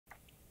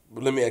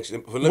Let me ask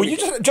you. Well, you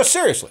just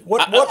seriously,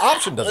 what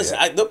option does listen,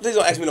 he have? no, please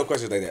don't ask me no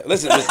questions like that.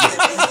 Listen,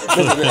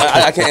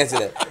 I can't answer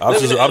that.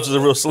 Options are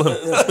real slim.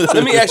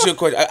 Let me ask you a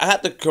question. I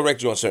have to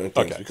correct you on certain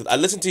things because I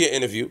listened to your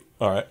interview.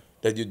 All right.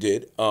 That you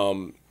did.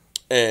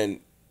 And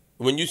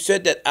when you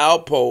said that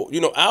Alpo,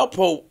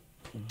 Alpo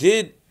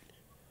did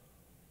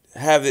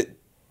have it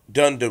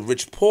done to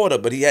Rich Porter,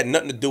 but he had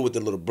nothing to do with the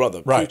little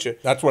brother. Right. Preacher.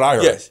 That's what I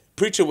heard. Yes.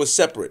 Preacher was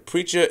separate.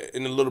 Preacher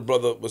and the little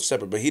brother was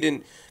separate, but he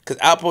didn't, because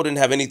Alpo didn't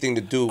have anything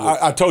to do with.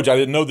 I told you I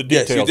didn't know the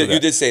details. Yes, of that. You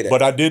did say that.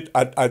 But I did.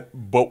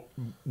 But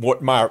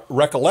what my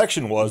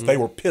recollection was, they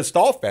were pissed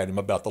off at him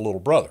about the little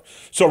brother.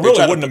 So it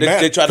really wouldn't have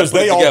mattered because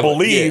they all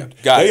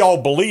believed. They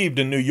all believed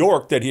in New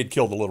York that he had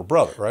killed the little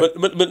brother, right? But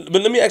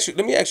let me ask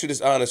you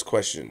this honest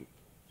question,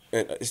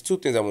 and it's two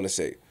things I want to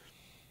say.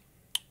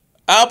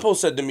 Alpo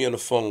said to me on the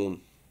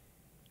phone,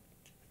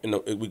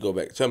 we go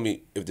back. Tell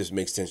me if this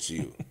makes sense to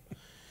you.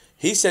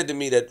 He said to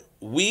me that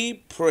we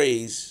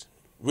praise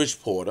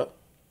Rich Porter.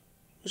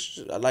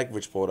 I like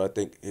Rich Porter. I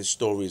think his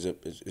story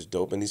is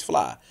dope, and he's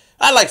fly.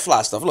 I like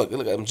fly stuff. Look,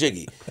 I'm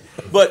jiggy.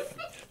 But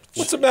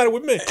what's the matter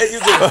with me?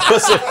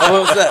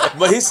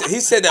 But he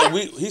said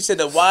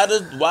that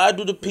why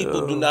do the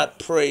people do not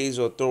praise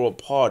or throw a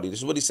party? This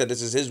is what he said.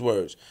 This is his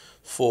words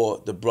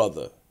for the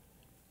brother,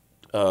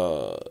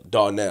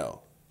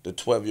 Darnell, the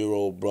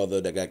 12-year-old brother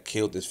that got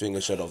killed, his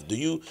finger shut off. Do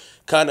you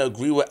kind of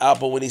agree with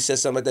Alpo when he said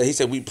something like that? He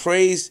said we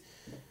praise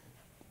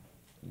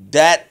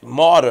that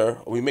martyr,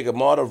 we make a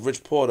martyr of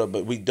Rich Porter,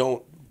 but we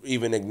don't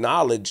even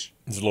acknowledge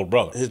his little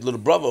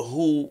brother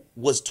who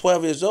was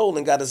 12 years old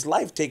and got his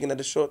life taken at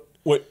a short.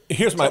 Well,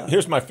 here's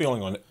my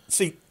feeling on it.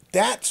 See,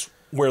 that's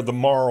where the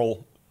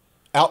moral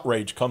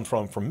outrage comes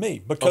from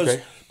me,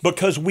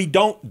 because we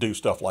don't do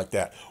stuff like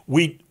that.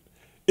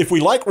 If we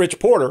like Rich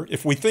Porter,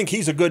 if we think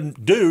he's a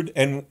good dude,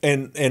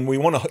 and we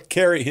want to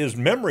carry his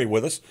memory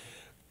with us,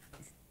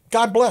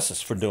 God bless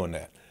us for doing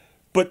that.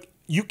 But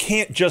you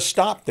can't just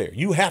stop there.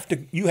 You have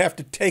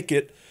to take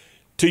it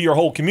to your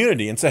whole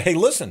community and say, hey,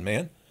 listen,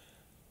 man,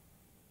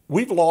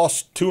 we've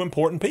lost two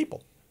important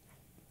people.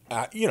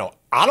 I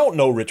don't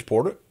know Rich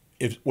Porter.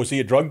 Was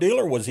he a drug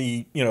dealer? Was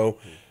he,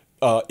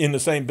 in the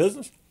same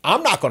business?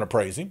 I'm not going to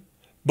praise him.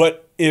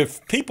 But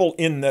if people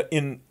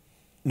in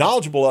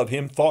knowledgeable of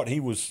him thought he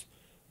was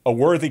a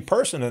worthy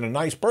person and a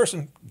nice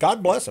person,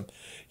 God bless him.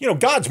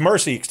 God's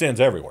mercy extends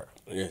everywhere.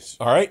 Yes.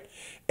 All right?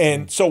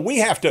 And so we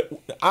have to,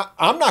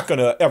 I'm not going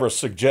to ever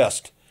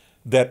suggest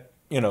that,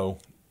 being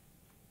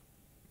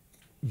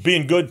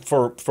good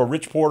for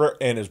Rich Porter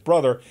and his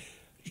brother,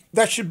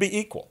 that should be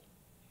equal.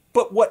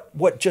 But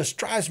what just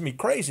drives me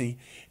crazy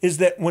is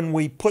that when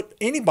we put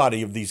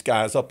anybody of these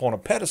guys up on a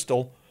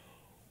pedestal,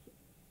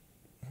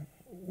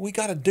 we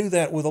got to do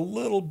that with a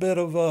little bit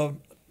of a,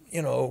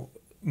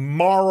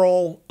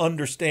 moral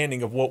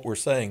understanding of what we're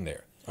saying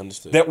there.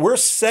 Understood. That we're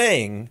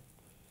saying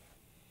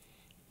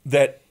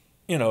that,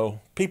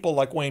 people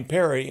like Wayne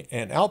Perry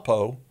and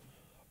Alpo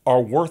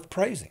are worth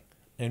praising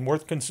and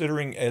worth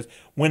considering as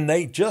when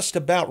they just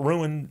about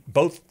ruined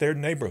both their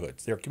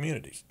neighborhoods, their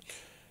communities.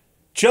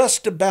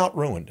 Just about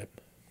ruined it.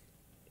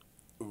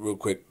 Real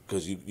quick,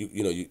 because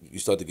you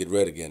start to get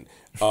red again.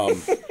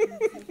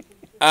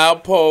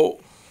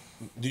 Alpo,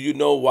 do you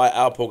know why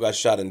Alpo got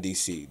shot in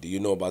D.C.? Do you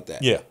know about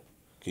that? Yeah.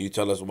 Can you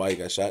tell us why he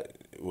got shot?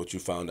 What you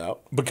found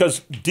out? Because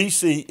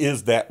D.C.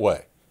 is that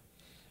way.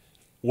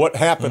 What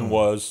happened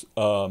was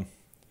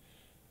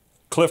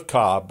Cliff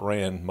Cobb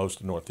ran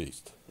most of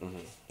Northeast,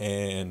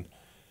 and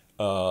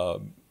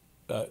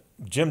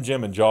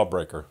Jim and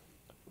Jawbreaker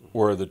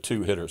were the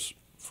two hitters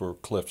for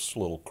Cliff's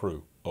little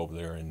crew over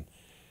there in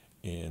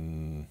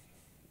I'm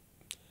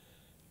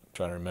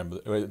trying to remember.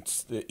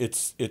 It's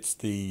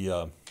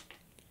the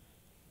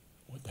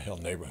what the hell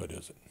neighborhood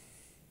is it?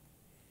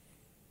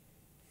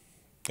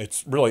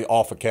 It's really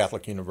off of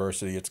Catholic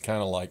University. It's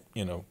kind of like,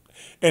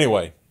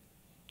 anyway,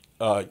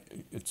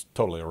 it's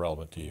totally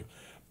irrelevant to you.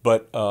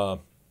 But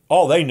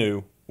all they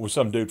knew was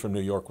some dude from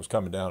New York was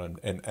coming down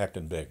and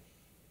acting big.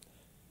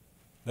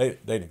 They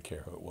didn't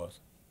care who it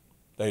was.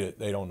 They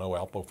don't know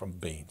Alpo from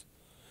beans.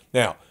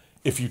 Now,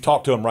 if you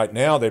talk to them right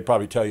now, they'd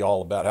probably tell you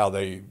all about how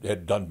they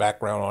had done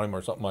background on him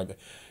or something like that.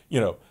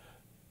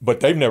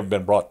 But they've never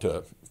been brought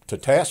to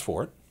task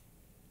for it.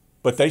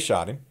 But they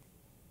shot him.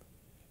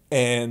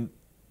 And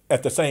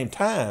at the same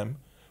time,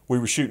 we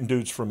were shooting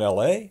dudes from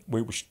L.A.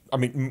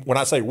 When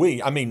I say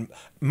we, I mean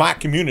my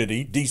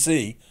community,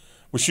 D.C.,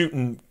 was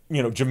shooting,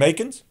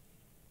 Jamaicans.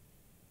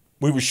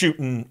 We were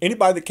shooting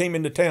anybody that came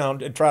into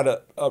town and tried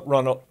to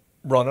run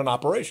an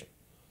operation.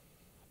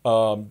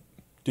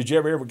 Did you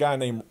ever hear of a guy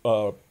named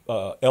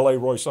L.A.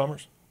 Roy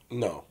Summers?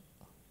 No.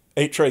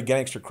 8-tray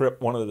gangster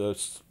crip, one of the,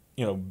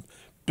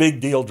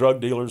 big deal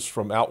drug dealers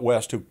from out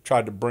west who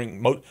tried to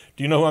bring, do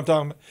you know who I'm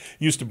talking about?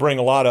 Used to bring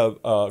a lot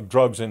of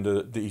drugs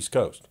into the East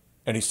Coast.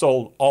 And he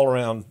sold all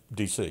around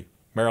D.C.,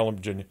 Maryland,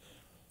 Virginia,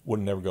 would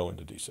never go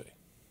into D.C.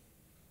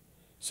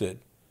 Said,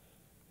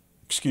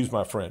 excuse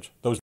my French,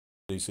 those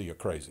D.C. are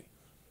crazy.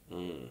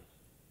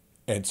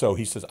 And so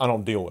he says, I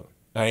don't deal with them.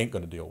 I ain't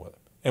going to deal with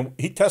them. And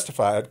he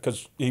testified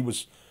because he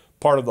was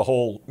part of the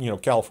whole,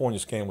 California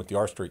scam with the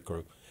R Street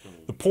crew.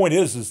 The point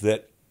is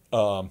that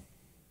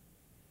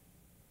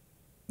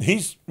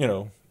he's,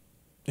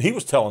 he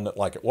was telling it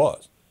like it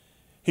was.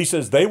 He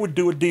says they would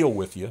do a deal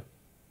with you.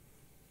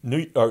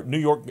 New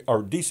York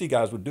or D.C.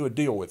 guys would do a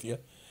deal with you.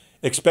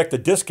 Expect a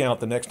discount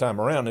the next time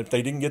around. And if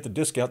they didn't get the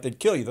discount, they'd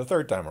kill you the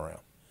third time around.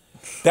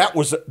 That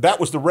was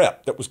the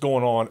rep that was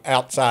going on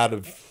outside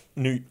of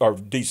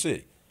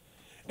D.C.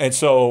 And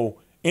so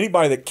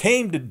anybody that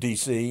came to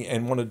D.C.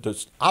 and wanted to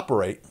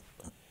operate,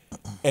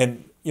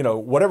 and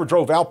whatever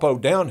drove Alpo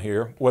down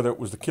here, whether it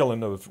was the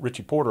killing of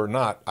Richie Porter or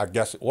not, I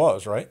guess it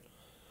was, right?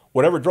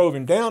 Whatever drove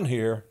him down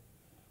here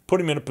put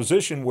him in a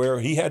position where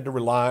he had to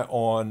rely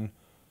on,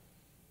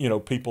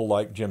 people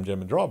like Jim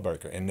and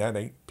Drawbreaker, and that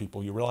ain't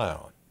people you rely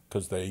on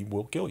because they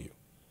will kill you.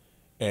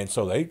 And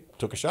so they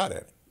took a shot at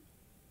it.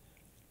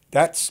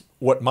 That's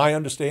what my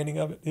understanding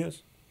of it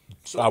is.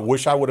 So, I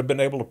wish I would have been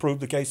able to prove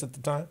the case at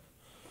the time.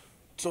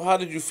 So how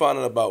did you find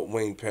out about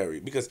Wayne Perry?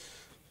 Because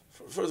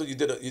first of all, you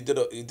did a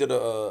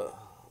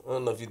I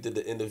don't know if you did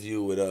the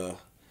interview with a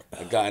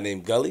guy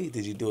named Gully.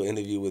 Did you do an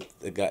interview with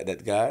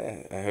that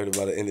guy? I heard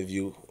about an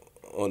interview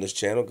on this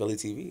channel, Gully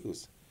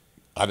TV.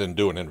 I didn't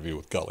do an interview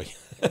with Gully.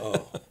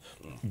 Oh.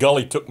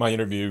 Gully took my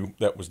interview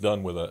that was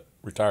done with a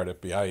retired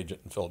FBI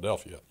agent in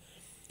Philadelphia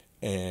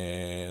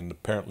and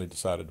apparently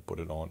decided to put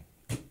it on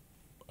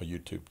a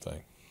YouTube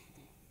thing.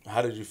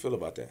 How did you feel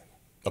about that?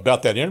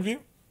 About that interview?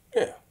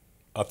 Yeah.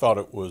 I thought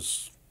it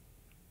was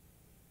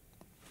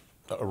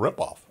a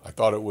ripoff. I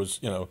thought it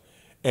was,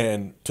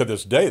 and to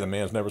this day, the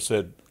man's never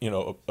said,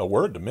 a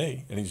word to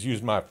me. And he's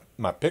used my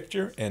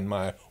picture and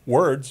my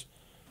words.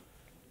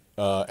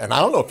 And I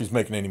don't know if he's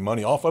making any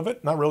money off of it.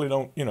 And I really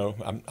don't,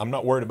 I'm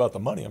not worried about the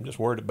money. I'm just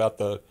worried about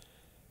the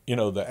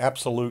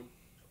absolute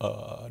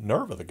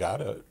nerve of the guy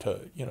to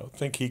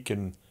think he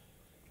can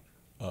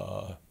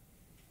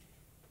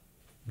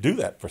do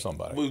that for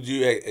somebody. Would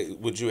you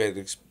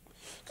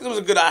because it was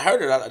a good, I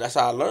heard it. That's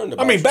how I learned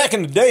about it. I mean, back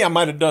in the day, I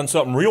might have done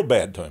something real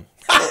bad to him.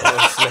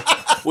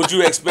 Would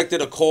you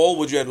expected a call?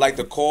 Would you have liked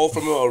a call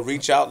from him or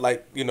reach out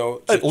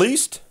At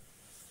least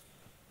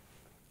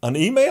an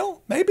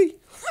email, maybe?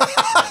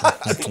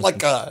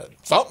 Like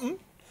something.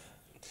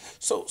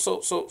 So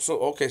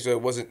okay. So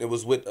it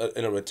was with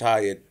in a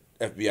retired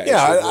FBI.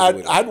 Yeah,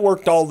 I'd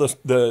worked all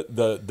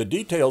the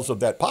details of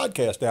that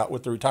podcast out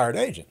with the retired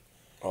agent.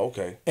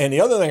 Okay. And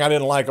the other thing I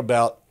didn't like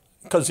about,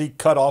 because he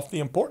cut off the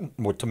important.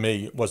 Well, to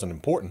me, it wasn't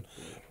important,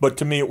 but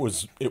to me, it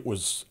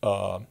was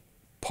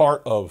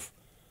part of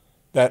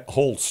that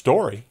whole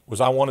story.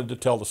 Was I wanted to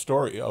tell the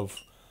story of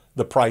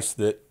the price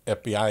that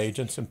FBI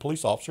agents and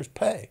police officers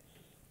pay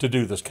to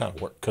do this kind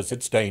of work, because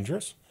it's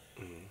dangerous,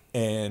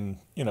 and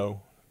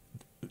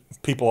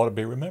people ought to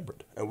be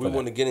remembered. And we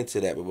want to get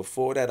into that, but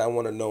before that, I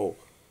want to know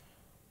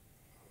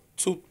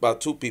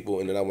about two people,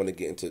 and then I want to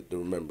get into the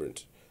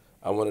remembrance.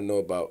 I want to know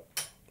about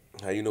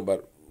how you know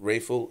about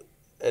Rayful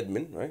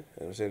Edmond, right?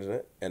 I'm saying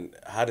that. And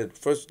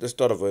let's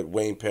start off with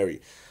Wayne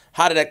Perry.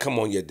 How did that come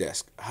on your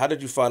desk? How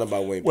did you find out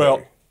about Wayne Perry?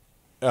 Well,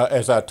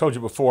 as I told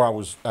you before, I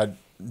was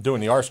doing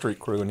the R Street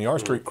crew, and the R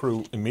Street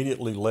crew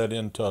immediately led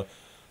into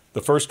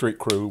the First Street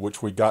crew,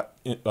 which we got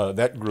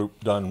that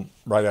group done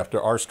right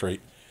after R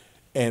Street.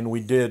 And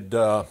we did,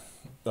 a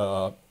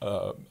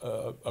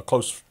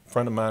close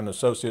friend of mine, an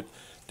associate,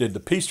 did the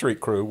P Street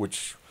crew,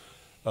 which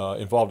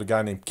involved a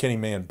guy named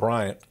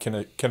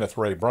Kenneth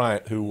Ray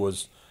Bryant, who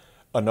was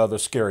another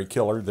scary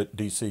killer that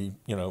DC,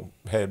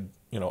 had,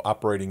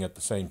 operating at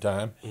the same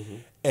time. Mm-hmm.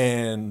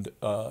 And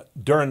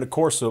during the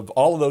course of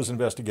all of those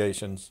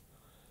investigations,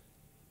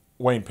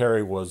 Wayne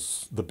Perry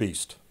was the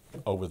beast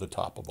over the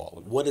top of all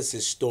of it. What is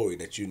his story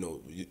that you know?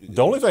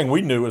 The only thing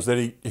we knew is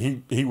that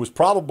he was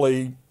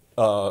probably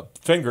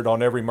fingered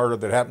on every murder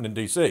that happened in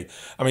D.C.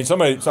 I mean,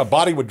 a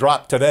body would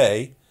drop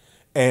today,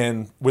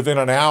 and within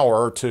an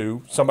hour or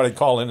two, somebody would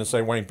call in and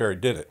say Wayne Perry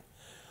did it.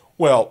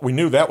 Well, we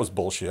knew that was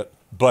bullshit,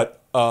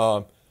 but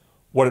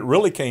what it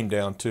really came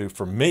down to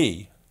for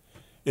me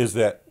is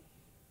that,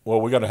 well,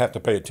 we're going to have to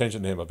pay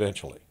attention to him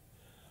eventually.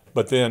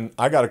 But then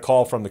I got a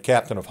call from the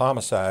captain of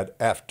homicide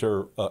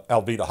after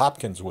Alveda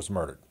Hopkins was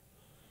murdered.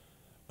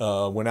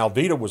 When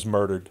Alveda was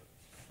murdered,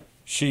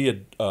 she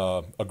had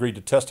agreed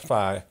to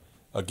testify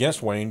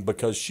against Wayne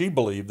because she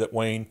believed that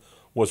Wayne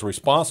was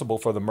responsible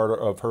for the murder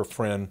of her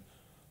friend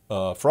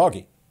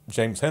Froggy,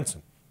 James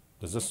Henson.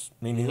 Does this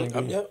mean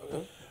anything to you?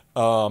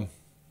 Yeah.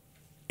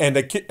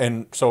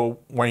 And so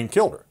Wayne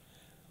killed her.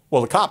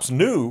 Well, the cops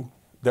knew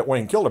that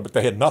Wayne killed her, but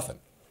they had nothing.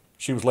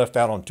 She was left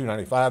out on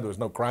 295. There was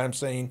no crime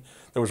scene.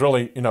 There was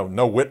really,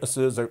 no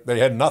witnesses. They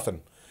had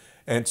nothing.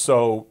 And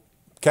so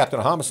Captain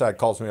of Homicide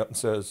calls me up and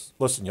says,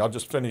 listen, y'all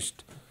just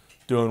finished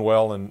doing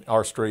well in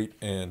R Street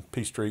and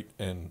P Street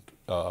and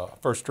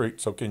First Street,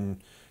 so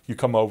can you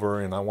come over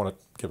and I want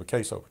to give a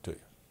case over to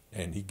you.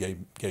 And he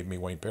gave me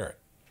Wayne Perry.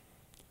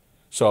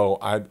 So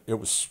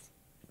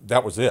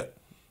that was it.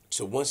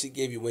 So once he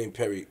gave you Wayne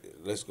Perry,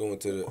 let's go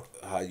into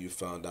how you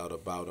found out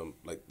about him,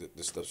 like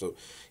the stuff. So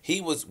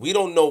we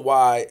don't know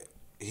why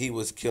he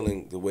was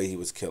killing the way he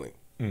was killing.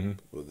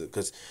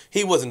 because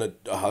he wasn't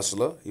a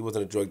hustler, he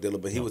wasn't a drug dealer,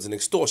 but he was an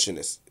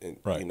extortionist, and,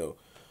 Right. you know,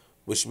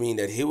 which means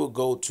that he would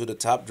go to the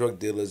top drug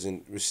dealers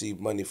and receive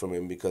money from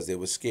him because they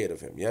were scared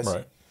of him. Yes,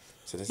 Right.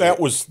 So that's That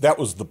it.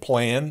 was the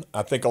plan.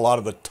 I think a lot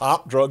of the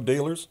top drug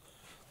dealers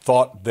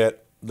thought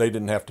that they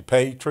didn't have to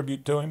pay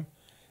tribute to him,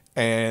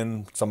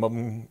 and some of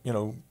them, you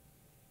know,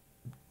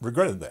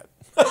 regretted that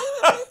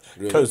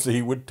because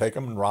he would take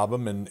them and rob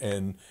them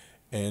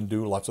and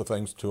do lots of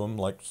things to them,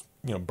 like,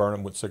 you know, burn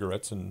them with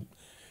cigarettes, and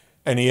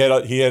he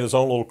had his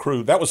own little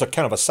crew. That was a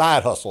kind of a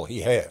side hustle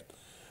he had.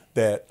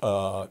 That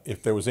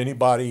if there was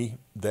anybody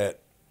that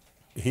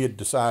he had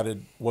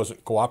decided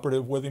wasn't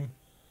cooperative with him,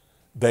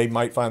 they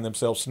might find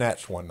themselves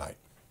snatched one night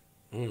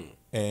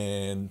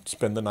and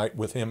spend the night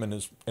with him and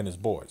his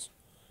boys.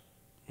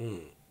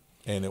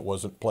 And it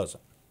wasn't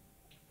pleasant.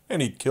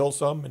 And he'd kill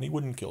some, and he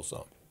wouldn't kill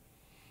some.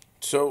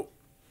 So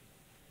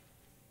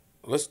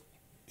it's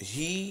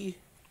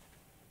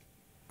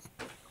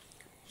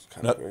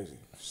kind of crazy.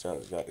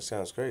 It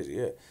sounds crazy.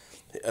 Yeah,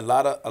 a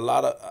lot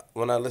of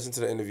when I listened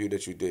to the interview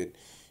that you did,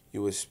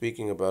 you were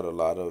speaking about a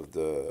lot of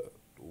the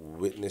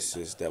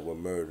witnesses that were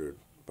murdered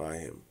by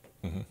him.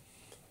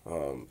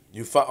 So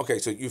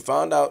you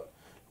found out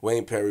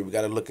Wayne Perry. We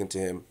got to look into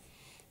him.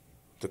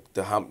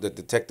 The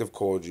detective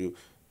called you,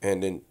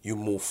 and then you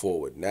move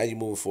forward. Now you're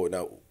moving forward.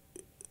 Now,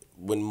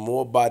 when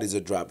more bodies are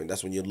dropping,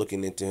 that's when you're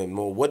looking into him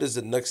more. What is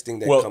the next thing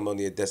that comes on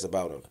your desk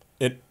about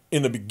him?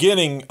 In the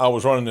beginning, I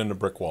was running into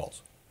brick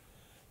walls,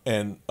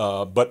 and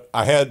but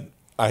I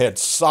had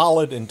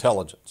solid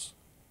intelligence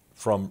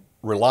from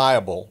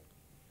reliable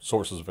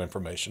sources of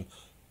information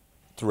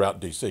throughout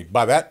D.C.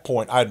 By that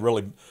point,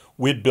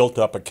 we'd built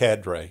up a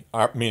cadre,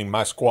 meaning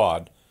my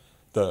squad,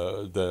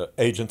 the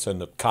agents and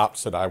the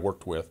cops that I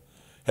worked with,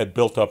 had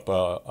built up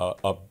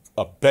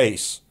a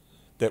base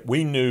that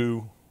we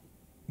knew.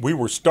 We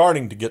were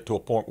starting to get to a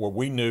point where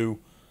we knew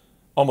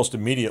almost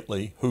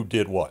immediately who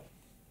did what.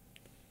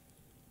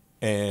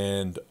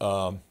 And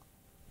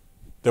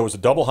there was a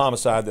double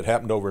homicide that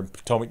happened over in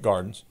Potomac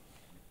Gardens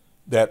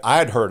that I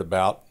had heard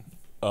about,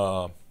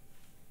 and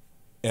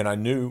I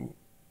knew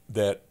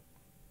that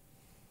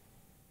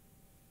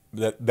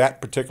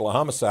particular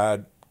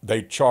homicide,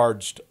 they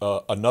charged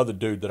another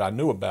dude that I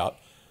knew about.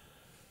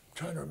 I'm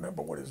trying to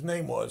remember what his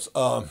name was.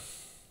 Hang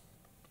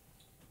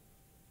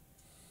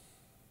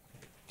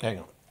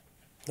on.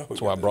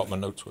 That's why I brought my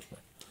notes with me.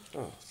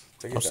 Oh,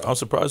 I'm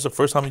surprised it's the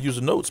first time he used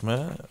the notes,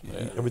 man.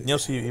 Everything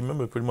else he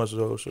remembered pretty much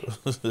the whole show.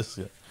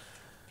 Yeah.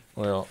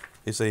 Well,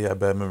 He said he had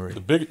bad memory.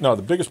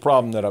 the biggest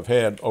problem that I've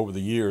had over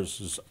the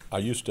years is I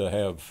used to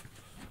have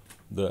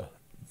the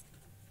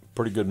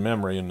pretty good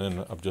memory, and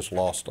then I've just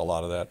lost a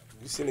lot of that.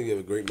 You seem to have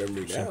a great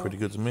memory now. Seemed pretty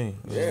good to me.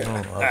 Yeah, I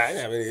don't know. I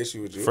didn't have any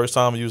issue with you. First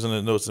time using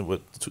the notes in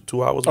what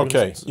 2 hours.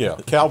 Okay, yeah.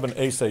 Calvin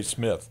Asay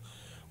Smith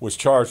was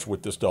charged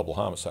with this double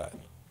homicide,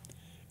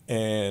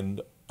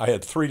 and I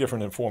had 3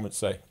 different informants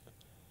say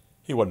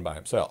he wasn't by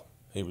himself.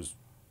 He was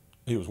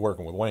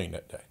working with Wayne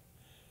that day.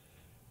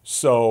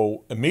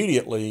 So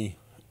immediately,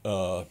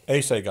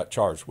 Asay got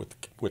charged with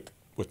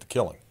the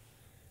killing,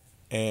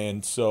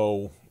 and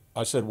so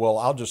I said, well,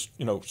 I'll just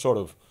sort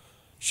of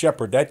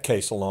shepherd that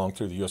case along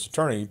through the U.S.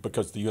 attorney,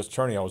 because the U.S.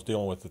 attorney I was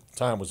dealing with at the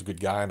time was a good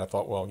guy, and I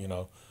thought,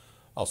 well,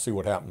 I'll see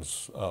what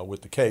happens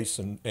with the case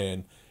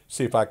and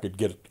see if I could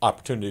get an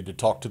opportunity to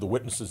talk to the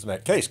witnesses in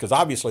that case, because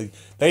obviously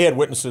they had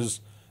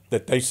witnesses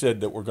that they said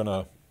that were going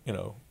to,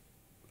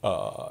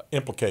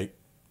 implicate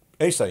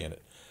Asay in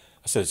it.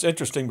 I said, it's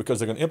interesting because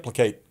they're going to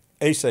implicate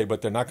Asay,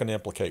 but they're not going to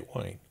implicate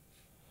Wayne.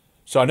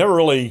 So I never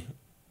really,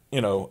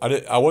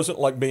 I wasn't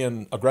like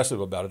being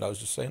aggressive about it. I was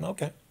just saying,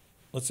 okay,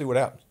 let's see what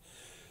happens.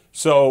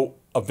 So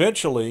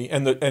eventually,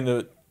 and I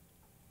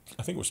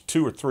think it was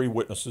 2 or 3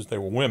 witnesses. They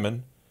were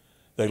women.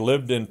 They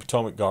lived in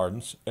Potomac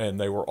Gardens, and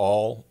they were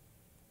all,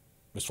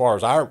 as far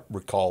as I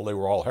recall, they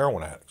were all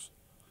heroin addicts.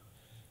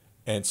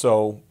 And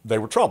so they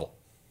were trouble.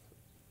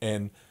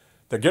 And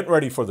they're getting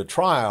ready for the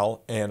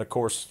trial, and of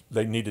course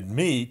they needed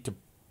me to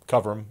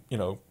cover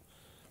them,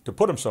 to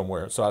put them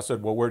somewhere. So I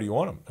said, well, where do you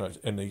want them?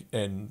 And the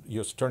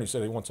U.S. attorney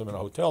said he wants them in a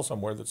hotel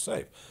somewhere that's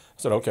safe. I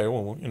said, okay,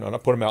 well, and I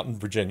put them out in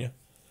Virginia.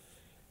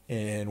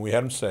 And we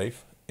had them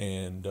safe,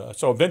 and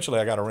so eventually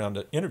I got around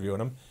to interviewing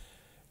them,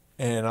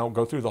 and I'll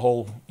go through the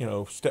whole,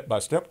 step by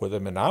step with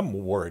them, and I'm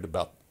worried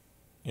about,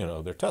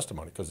 their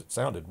testimony, because it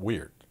sounded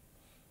weird.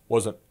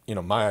 Wasn't,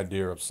 my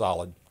idea of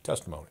solid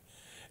testimony.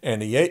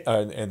 And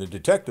the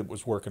detective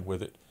was working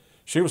with it.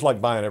 She was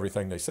like buying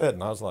everything they said,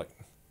 and I was like,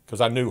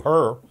 because I knew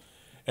her,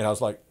 and I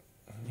was like,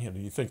 do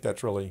you think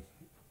that's really?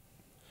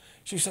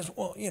 She says,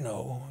 well, you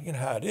know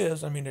how it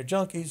is. I mean, they're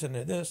junkies and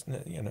they're this, and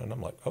and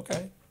I'm like,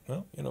 okay,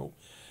 well,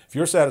 if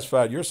you're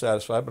satisfied, you're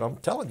satisfied, but I'm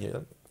telling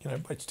you,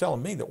 everybody's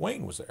telling me that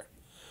Wayne was there.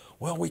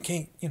 Well, we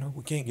can't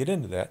get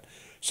into that.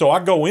 So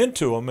I go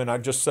into them and I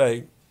just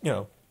say,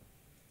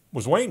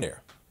 was Wayne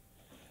there?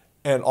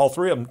 And all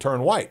 3 of them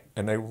turned white,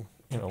 and they,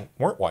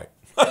 weren't white.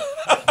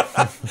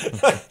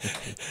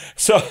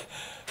 So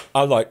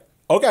I was like,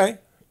 okay,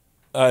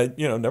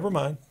 never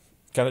mind.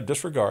 Kind of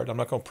disregard. I'm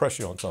not going to press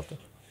you on something.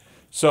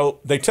 So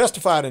they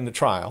testified in the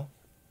trial,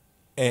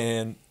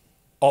 and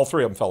all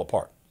three of them fell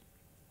apart.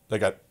 They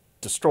got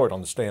destroyed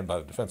on the stand by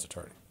the defense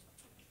attorney.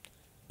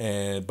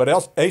 But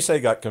Asa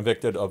got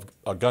convicted of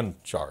a gun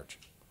charge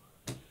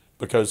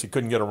because he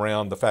couldn't get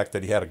around the fact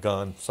that he had a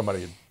gun.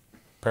 Somebody had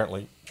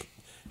apparently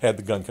had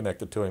the gun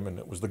connected to him, and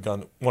it was the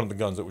gun, one of the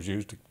guns that was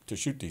used to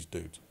shoot these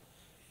dudes.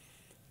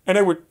 And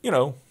they were,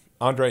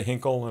 Andre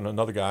Hinkle and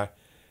another guy.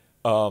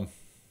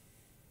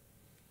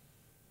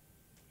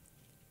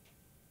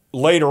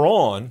 Later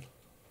on,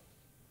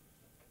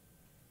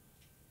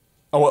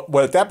 well,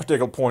 at that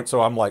particular point,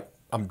 so I'm like,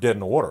 I'm dead in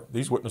the water.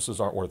 These witnesses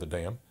aren't worth a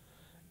damn.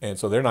 And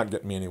so they're not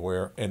getting me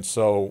anywhere. And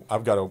so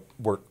I've got to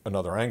work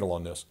another angle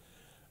on this.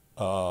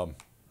 But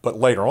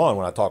later on,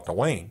 when I talked to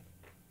Wayne,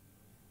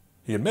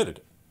 he admitted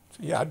it. So,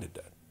 yeah, I did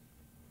that.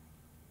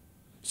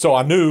 So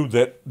I knew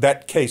that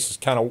that case is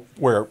kind of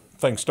where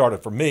things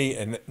started for me,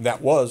 and I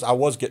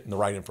was getting the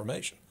right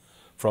information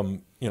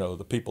from,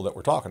 the people that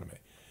were talking to me.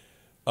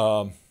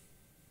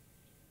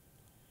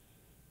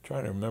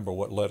 Trying to remember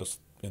what led us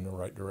in the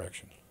right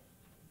direction.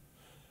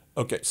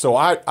 Okay, so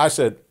I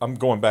said, I'm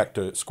going back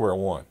to square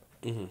one.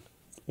 Mm-hmm.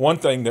 One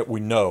thing that we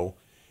know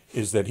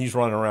is that he's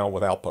running around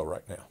with Alpo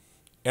right now.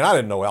 And I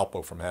didn't know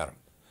Alpo from Adam.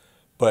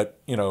 But,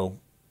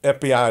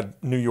 FBI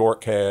New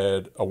York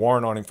had a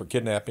warrant on him for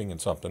kidnapping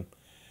and something.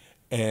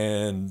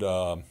 And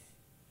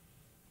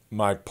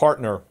my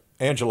partner,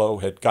 Angelo,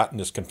 had gotten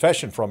this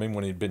confession from him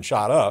when he'd been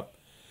shot up.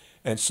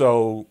 And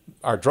so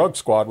our drug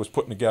squad was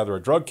putting together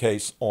a drug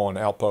case on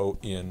Alpo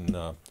in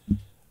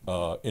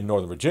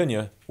Northern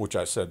Virginia, which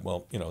I said,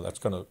 well, that's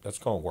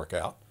gonna work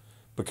out,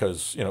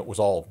 because it was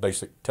all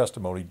basic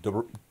testimony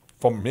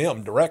from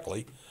him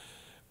directly.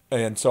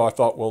 And so I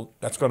thought, well,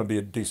 that's going to be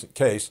a decent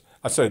case.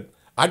 I said,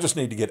 I just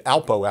need to get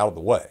Alpo out of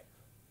the way,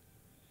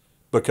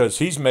 because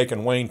he's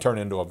making Wayne turn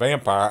into a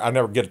vampire. I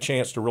never get a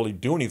chance to really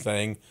do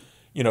anything,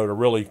 to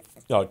really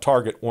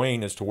target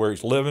Wayne as to where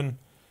he's living,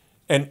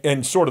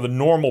 and sort of the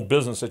normal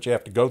business that you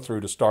have to go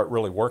through to start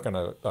really working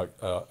an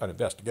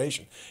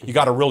investigation. You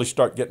got to really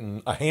start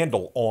getting a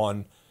handle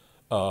on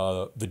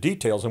the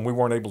details, and we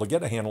weren't able to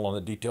get a handle on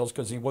the details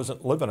because he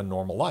wasn't living a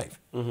normal life.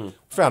 Mm-hmm. We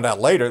found out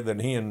later that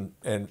he and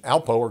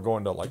Alpo were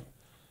going to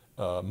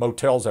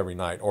motels every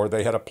night, or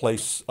they had a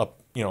place up,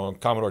 in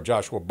Commodore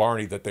Joshua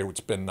Barney that they would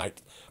spend a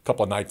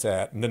couple of nights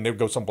at, and then they would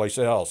go someplace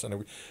else.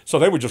 And so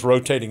they were just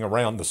rotating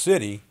around the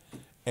city,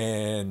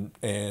 and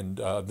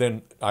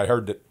then I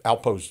heard that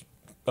Alpo's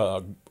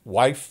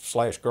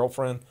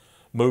wife/girlfriend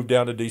moved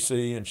down to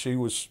D.C. and he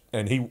was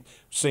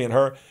seeing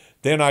her.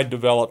 Then I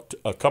developed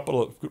a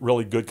couple of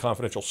really good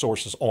confidential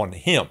sources on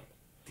him,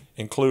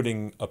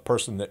 including a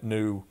person that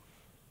knew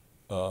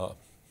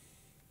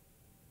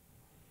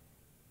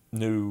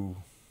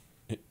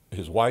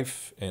his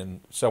wife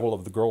and several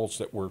of the girls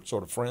that were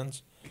sort of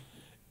friends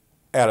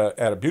at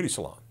a beauty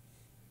salon.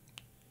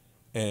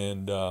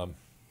 And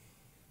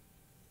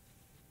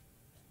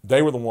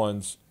they were the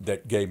ones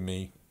that gave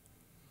me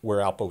where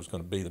Alpo was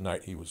going to be the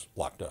night he was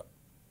locked up.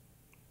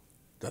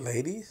 The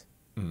ladies?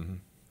 Mm-hmm.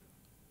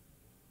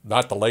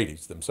 Not the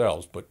ladies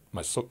themselves, but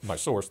my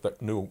source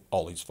that knew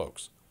all these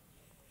folks.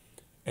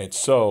 And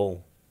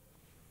so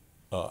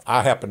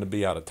I happened to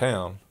be out of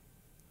town,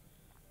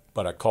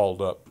 but I called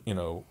up,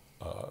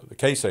 the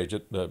case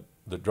agent,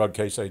 the drug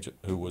case agent,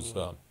 who was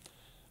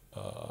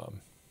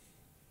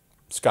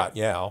Scott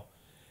Yao,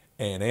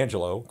 and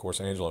Angelo. Of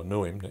course, Angelo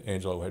knew him.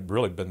 Angelo had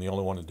really been the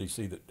only one in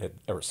D.C. that had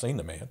ever seen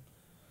the man.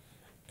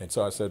 And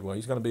so I said, well,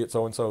 he's going to be at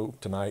so-and-so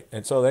tonight.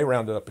 And so they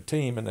rounded up a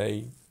team, and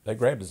they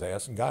grabbed his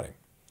ass and got him.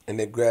 And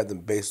they grabbed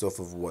him based off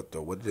of what,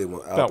 though? What did they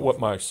want? About what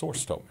my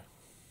source told me,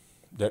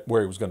 that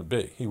where he was going to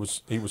be. He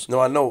was. No,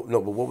 I know. No,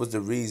 but what was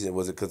the reason?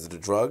 Was it because of the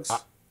drugs?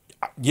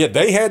 Yeah,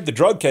 they had the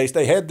drug case.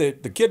 They had the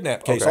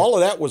kidnap case. Okay. All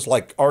of that was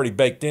already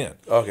baked in.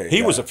 Okay.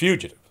 He was a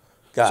fugitive.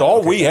 So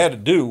all we had to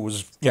do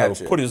was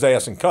put his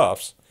ass in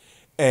cuffs,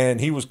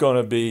 and he was going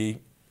to be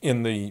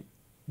in the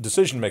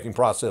decision-making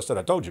process that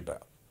I told you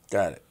about.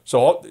 Got it.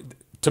 So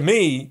to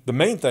me, the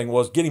main thing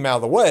was get him out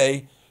of the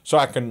way so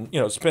I can,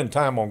 spend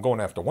time on going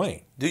after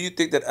Wayne. Do you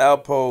think that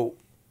Alpo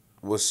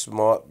was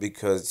smart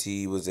because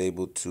he was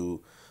able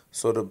to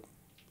sort of,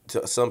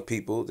 to some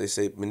people, they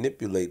say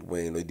manipulate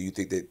Wayne, or do you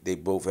think that they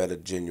both had a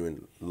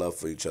genuine love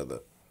for each other?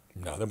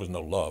 No, there was no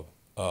love.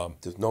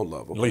 There's no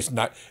love. Okay.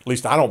 At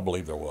least I don't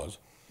believe there was.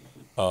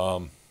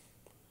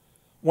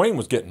 Wayne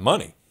was getting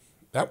money.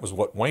 That was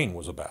what Wayne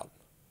was about.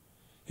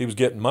 He was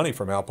getting money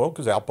from Alpo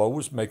because Alpo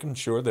was making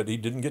sure that he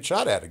didn't get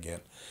shot at again.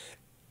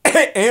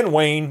 And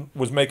Wayne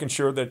was making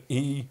sure that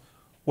he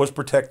was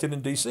protected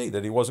in D.C.,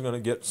 that he wasn't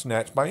going to get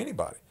snatched by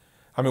anybody.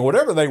 I mean,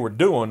 whatever they were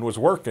doing was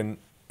working,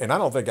 and I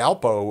don't think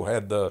Alpo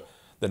had the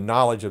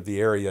knowledge of the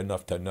area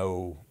enough to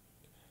know.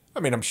 I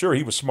mean, I'm sure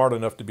he was smart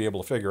enough to be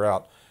able to figure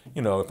out,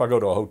 if I go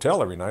to a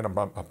hotel every night, I'm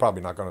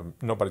probably not going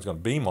to, nobody's going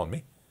to beam on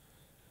me.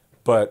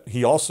 But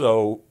he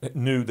also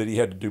knew that he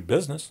had to do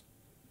business.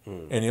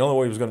 And the only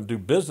way he was going to do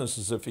business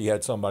is if he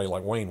had somebody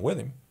like Wayne with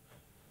him,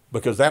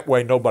 because that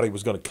way nobody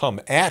was going to come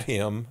at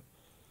him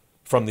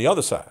from the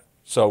other side.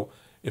 So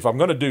if I'm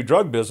going to do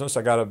drug business,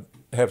 I got to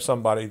have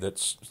somebody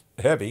that's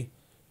heavy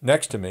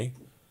next to me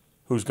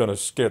who's going to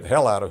scare the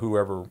hell out of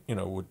whoever,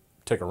 would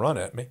take a run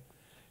at me.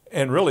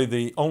 And really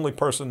the only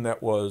person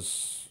that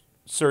was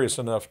serious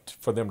enough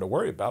for them to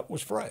worry about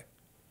was Frey.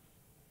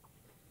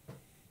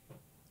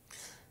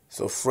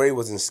 So Frey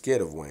wasn't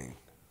scared of Wayne.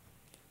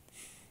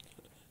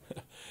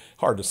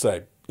 Hard to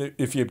say.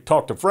 If you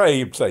talk to Frey,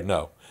 he'd say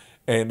no.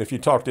 And if you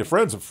talk to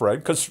friends of Frey,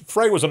 because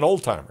Frey was an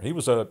old timer. He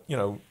was a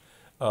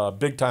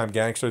big time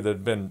gangster that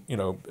had been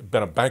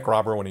a bank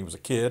robber when he was a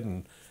kid,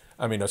 and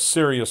I mean a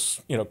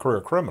serious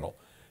career criminal.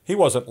 He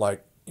wasn't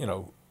like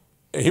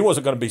he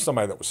wasn't going to be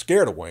somebody that was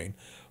scared of Wayne,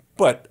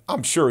 but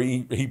I'm sure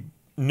he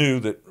knew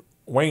that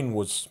Wayne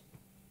was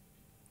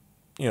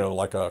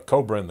like a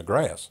cobra in the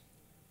grass.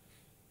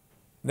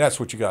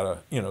 That's what you gotta,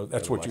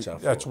 that's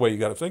the way you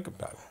gotta think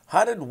about it.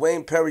 How did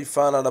Wayne Perry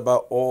find out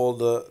about all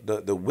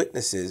the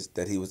witnesses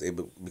that he was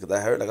able? Because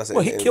I heard, like I said,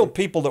 well, he killed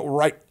people that were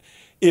right.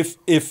 If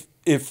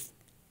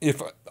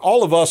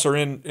all of us are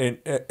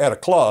at a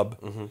club,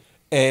 mm-hmm.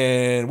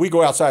 and we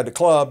go outside the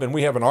club and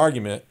we have an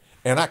argument,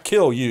 and I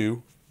kill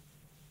you,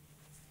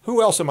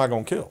 who else am I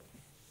gonna kill?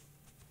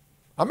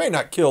 I may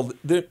not kill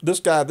this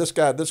guy, this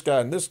guy, this guy,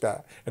 and this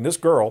guy, and this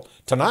girl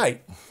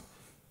tonight,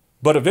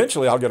 but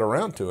eventually I'll get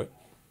around to it.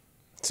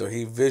 So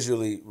he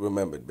visually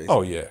remembered, basically.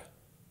 Oh, yeah.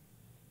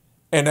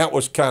 And that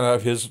was kind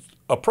of his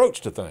approach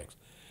to things.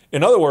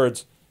 In other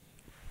words,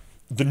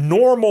 the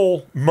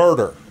normal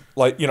murder,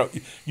 like,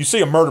 you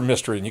see a murder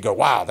mystery and you go,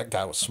 wow, that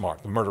guy was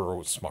smart. The murderer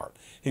was smart.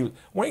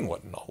 Wayne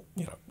wasn't all,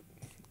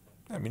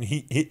 I mean,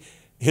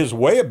 his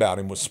way about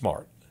him was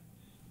smart.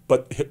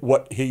 But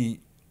what he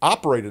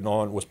operated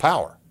on was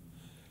power.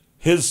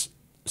 His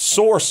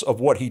source of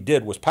what he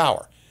did was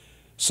power.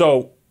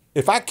 So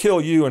if I kill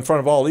you in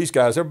front of all these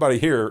guys, everybody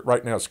here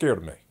right now is scared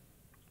of me,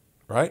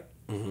 right?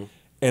 Mm-hmm.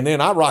 And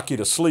then I rock you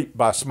to sleep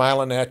by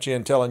smiling at you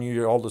and telling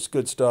you all this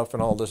good stuff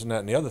and all this and that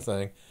and the other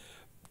thing.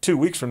 2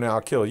 weeks from now,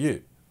 I'll kill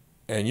you,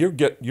 and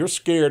you're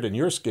scared and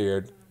you're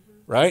scared,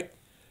 right?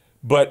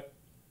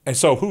 And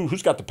so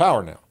who's got the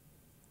power now?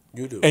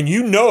 You do. And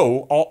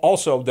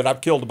also that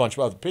I've killed a bunch of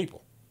other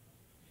people.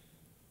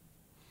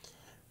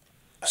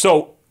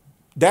 So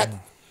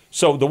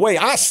the way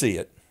I see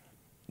it,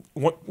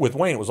 with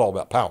Wayne, it was all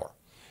about power.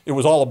 It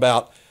was all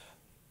about,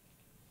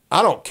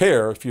 I don't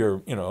care if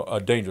you're,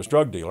 a dangerous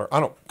drug dealer.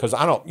 Because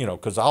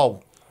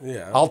I'll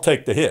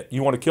take the hit.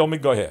 You want to kill me?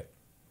 Go ahead.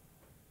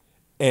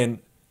 And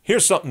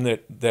here's something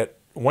that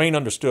Wayne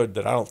understood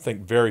that I don't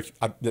think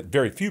that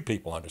very few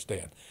people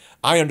understand.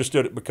 I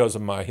understood it because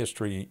of my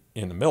history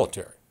in the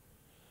military.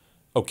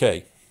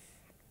 Okay.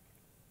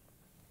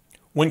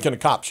 When can a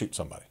cop shoot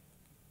somebody?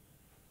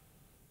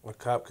 A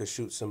cop could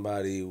shoot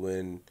somebody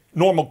when...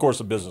 Normal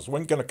course of business.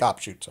 When can a cop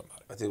shoot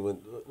somebody? I think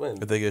when...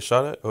 If they get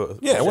shot at?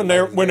 Yeah, when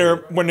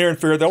they're in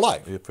fear of their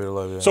life. Yeah, fear of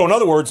life, yeah. So in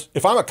other words,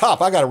 if I'm a cop,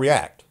 I got to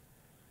react.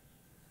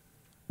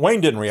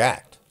 Wayne didn't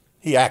react.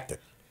 He acted.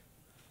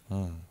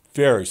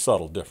 Very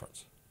subtle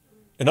difference.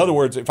 In other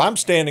words, if I'm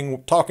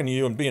standing talking to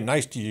you and being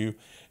nice to you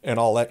and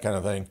all that kind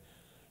of thing,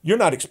 you're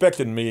not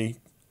expecting me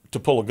to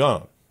pull a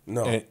gun.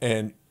 No.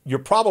 And you're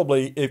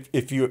probably,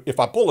 if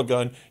I pull a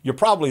gun, you're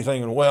probably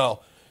thinking,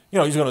 well,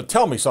 he's going to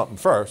tell me something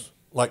first,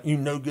 like, you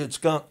no good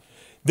skunk.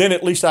 Then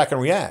at least I can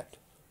react.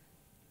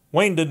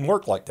 Wayne didn't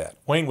work like that.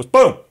 Wayne was,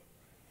 boom,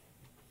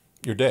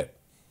 you're dead.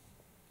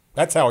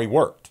 That's how he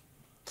worked.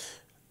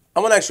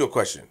 I'm going to ask you a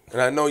question.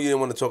 And I know you didn't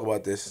want to talk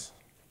about this,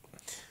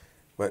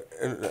 but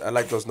I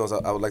like those notes.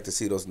 I would like to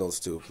see those notes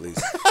too, please.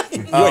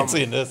 You ain't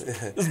seeing this.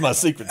 This is my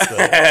secret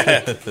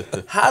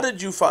stuff. How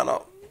did you find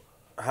out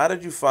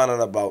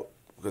about,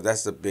 because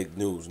that's the big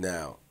news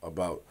now,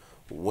 about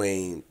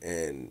Wayne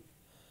and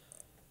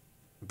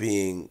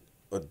being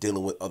or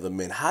dealing with other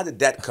men? How did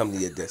that come to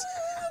your desk?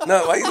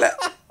 No, why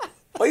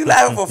you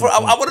laughing for? I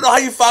want to know how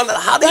you found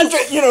out. How did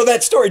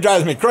that story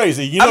drives me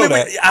crazy. You know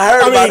that. I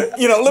heard about it.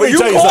 Let me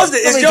tell you caused it.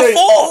 It's your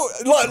fault.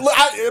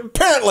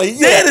 Apparently,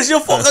 yeah. Yeah, it's your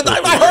fault.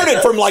 I heard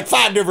it from like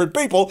 5 different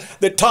people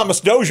that Thomas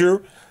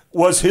Dozier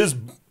was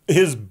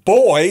his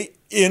boy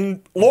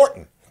in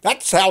Lorton.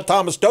 That's how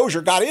Thomas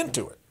Dozier got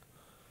into it.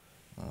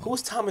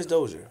 Who's Thomas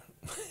Dozier?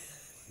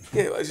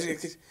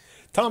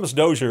 Thomas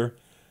Dozier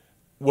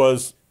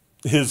was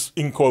his,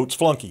 in quotes,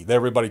 flunky that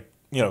everybody,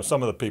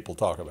 some of the people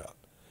talk about.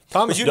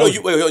 Thomas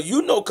Dozier,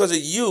 because of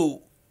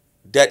you,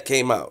 that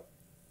came out.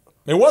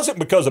 It wasn't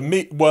because of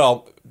me.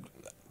 Well,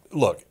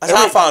 look. That's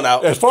how I found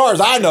out. As far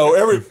as I know,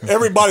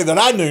 everybody that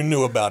I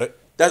knew about it.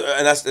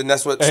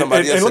 That's what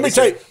somebody else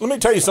said. Let me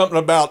tell you something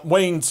about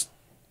Wayne's,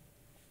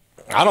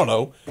 I don't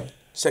know.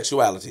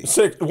 Sexuality.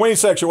 Wayne's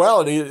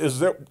sexuality is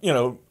that,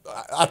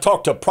 I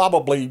talked to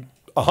probably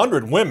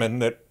 100 women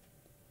that,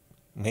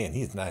 man,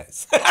 he's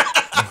nice.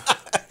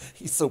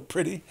 He's so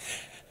pretty.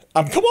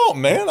 Come on,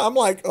 man. I'm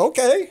like,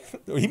 okay,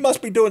 he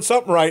must be doing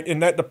something right in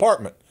that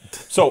department.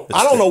 So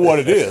I don't know what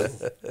it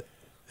is,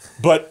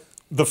 but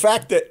the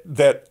fact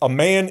that a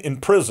man in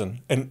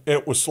prison, and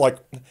it was like,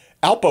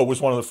 Alpo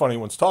was one of the funny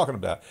ones talking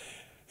about.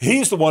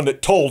 He's the one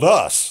that told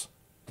us,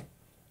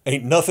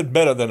 ain't nothing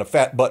better than a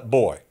fat butt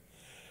boy.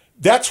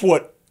 That's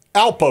what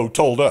Alpo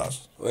told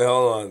us. Wait,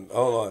 hold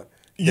on.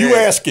 You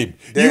ask him.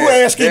 You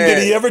ask him.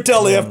 Did he ever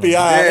tell the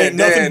FBI? Ain't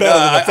nothing better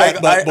than a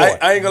fat black boy.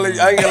 I ain't gonna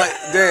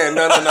let Dan.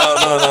 No.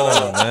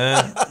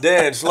 man.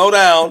 Dan, slow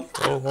down.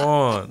 Hold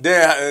on.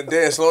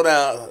 Dan, slow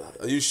down.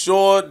 Are you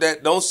sure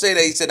that? Don't say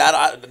that he said.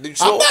 You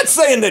sure? I'm not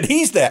saying that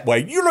he's that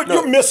way.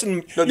 You're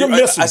missing. You're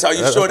missing. Are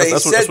you sure that he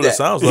said that's what that? it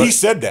sounds like. He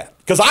said that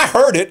because I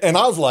heard it and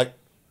I was like,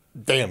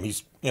 "Damn,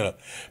 he's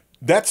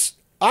that's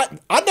I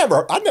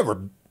never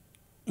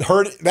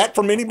heard that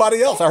from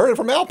anybody else. I heard it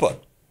from Alpo."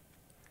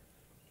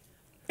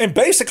 And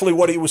basically,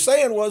 what he was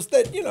saying was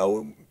that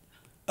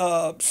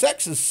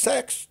sex is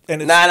sex,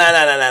 and it's,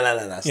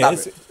 Nah. Stop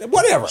it.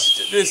 Whatever.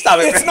 Stop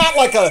it. It's not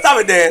like a.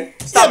 Stop it, Dan.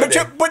 Stop it.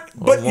 Dan.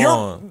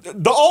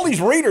 But all these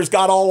readers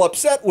got all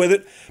upset with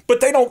it, but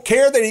they don't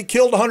care that he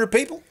killed 100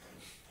 people.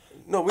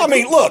 No, I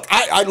mean, look,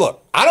 I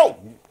don't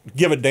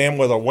give a damn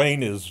whether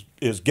Wayne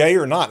is gay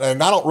or not,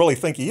 and I don't really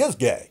think he is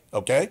gay.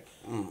 Okay,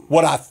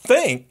 what I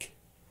think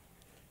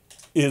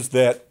is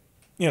that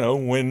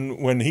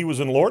when he was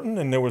in Lorton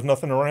and there was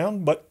nothing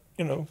around but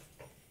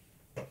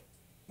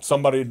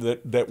somebody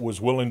that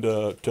was willing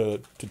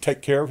to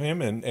take care of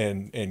him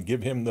and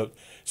give him the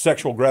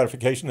sexual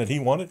gratification that he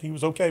wanted, he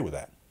was okay with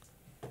that.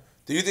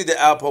 Do you think that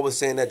Alpo was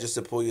saying that just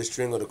to pull your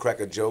string or to crack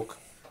a joke?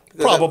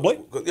 Probably.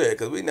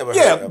 Because we never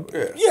heard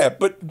that. Yeah,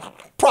 but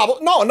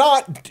probably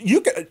not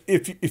you.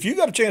 If you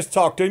got a chance to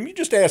talk to him, you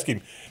just ask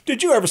him,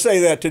 did you ever say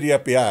that to the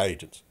FBI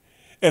agents?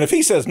 And if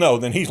he says no,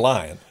 then he's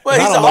lying. Well,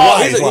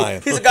 he's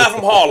lying. He's a guy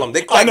from Harlem.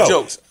 They crack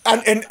jokes.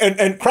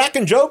 And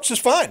cracking jokes is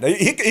fine.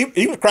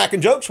 He was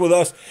cracking jokes with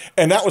us,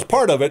 and that was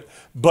part of it,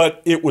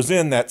 but it was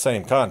in that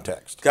same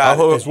context.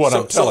 Is what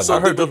I'm telling you. I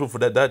heard those before.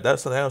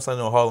 That's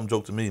no Harlem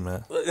joke to me,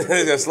 man.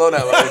 Slow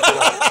down.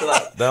 Chill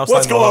out.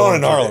 What's going on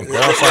in Harlem?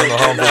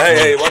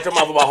 Hey, watch your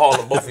mouth about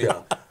Harlem, both of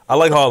y'all. I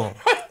like Harlem.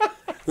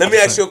 Let me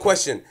ask you a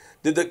question.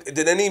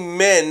 Did any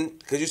men,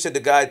 because you said the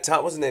guy,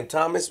 what's his name,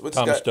 Thomas?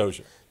 Thomas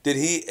Dozier. Did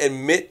he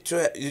admit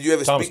to? Did you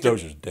ever Thomas speak to him?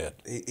 Dozier's dead.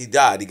 He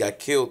died. He got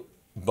killed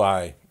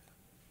by.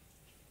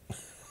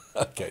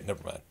 Okay,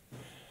 never mind.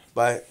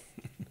 By.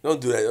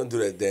 Don't do that. Don't do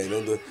that, Dan.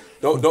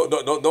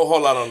 Don't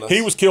hold out on us.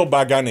 He was killed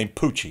by a guy named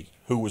Poochie,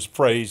 who was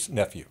Frey's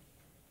nephew.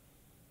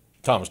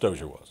 Thomas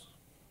Dozier was.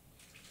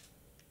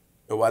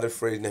 And why did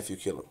Frey's nephew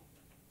kill him?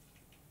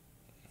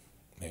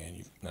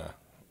 Man,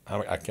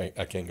 I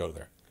can't go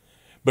there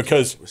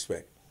because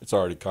respect. It's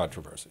already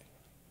controversy.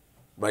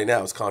 Right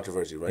now, it's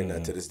controversy. Right now,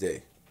 to this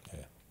day.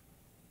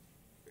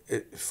 Yeah.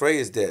 Frey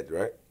is dead,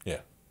 right? Yeah.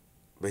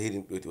 But he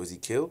didn't. Was he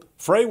killed?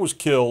 Frey was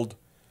killed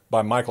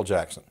by Michael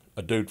Jackson,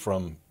 a dude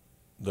from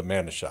the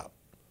Madness Shop.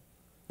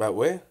 By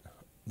where?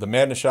 The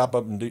Madness Shop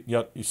up in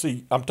you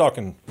see, I'm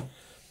talking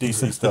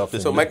DC stuff.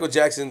 So Michael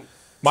Jackson.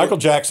 Michael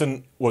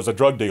Jackson was a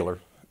drug dealer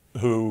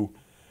who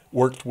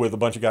worked with a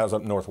bunch of guys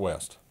up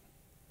northwest,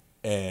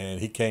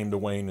 and he came to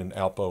Wayne and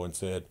Alpo and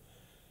said,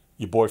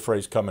 "Your boy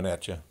Frey's coming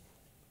at you."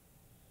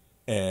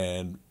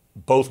 And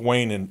both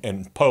Wayne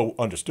and Poe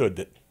understood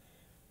that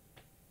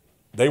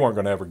they weren't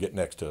going to ever get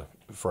next to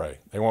Frey.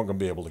 They weren't going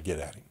to be able to get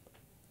at him.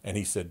 And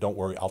he said, "Don't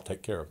worry, I'll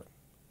take care of him.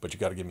 But you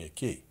got to give me a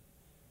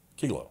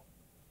kilo."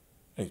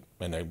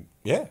 And they,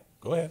 yeah,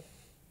 go ahead.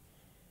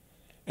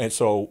 And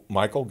so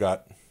Michael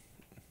got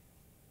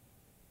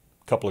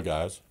a couple of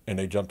guys, and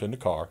they jumped in the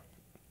car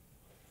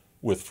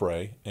with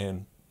Frey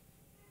and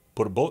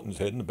put a bullet in his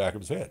head, in the back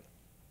of his head.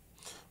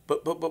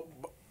 But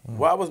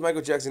why was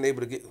Michael Jackson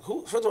able to get?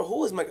 First of all,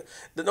 who is Michael?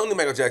 The only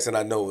Michael Jackson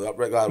I know. No.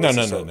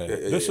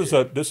 Yeah,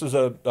 This is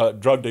a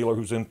drug dealer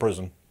who's in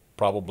prison,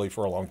 probably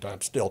for a long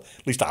time still.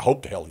 At least I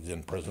hope the hell he's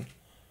in prison.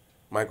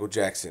 Michael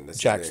Jackson.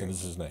 Jackson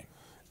is his name.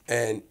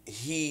 And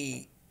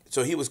he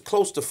was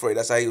close to Frey.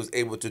 That's how he was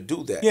able to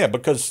do that. Yeah,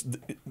 because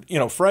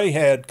Frey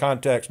had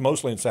contacts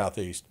mostly in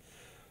Southeast,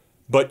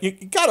 but you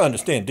got to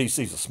understand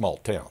DC's a small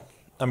town.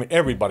 I mean,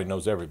 everybody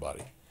knows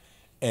everybody,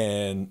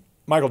 and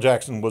Michael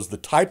Jackson was the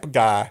type of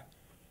guy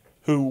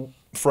who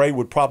Frey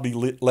would probably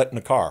let in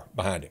the car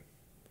behind him.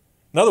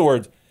 In other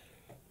words,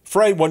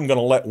 Frey wasn't going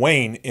to let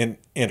Wayne in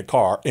a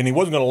car, and he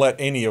wasn't going to let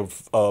any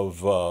of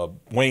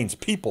Wayne's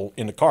people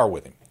in the car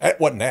with him. That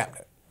wasn't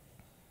happening.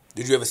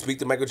 Did you ever speak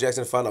to Michael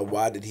Jackson and find out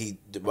why did he?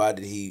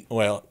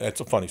 Well,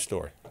 that's a funny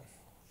story.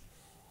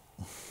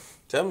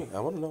 Tell me, I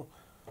want to know.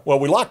 Well,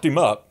 we locked him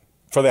up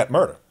for that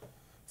murder.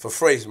 For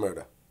Frey's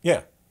murder.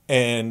 Yeah,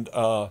 and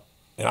I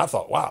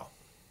thought, wow.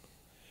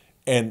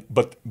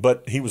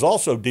 But he was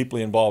also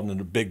deeply involved in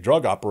a big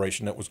drug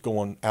operation that was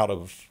going out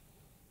of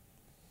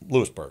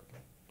Lewisburg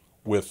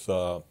with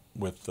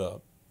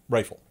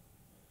Reilly.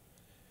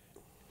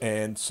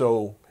 And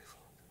so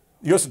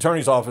the U.S.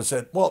 Attorney's Office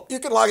said, well, you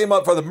can lock him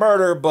up for the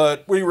murder,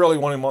 but we really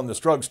want him on this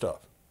drug stuff.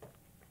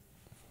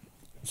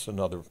 It's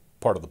another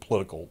part of the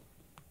political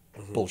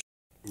bullshit.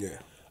 Yeah.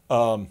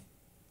 So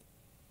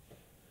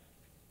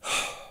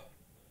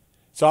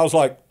I was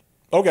like,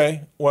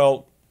 okay,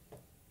 well,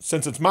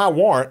 since it's my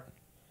warrant,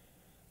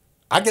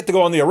 I get to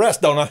go on the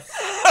arrest, don't I?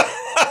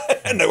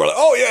 And they were like,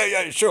 oh,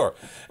 yeah, sure.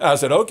 And I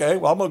said, okay,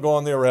 well, I'm going to go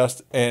on the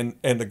arrest. And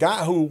the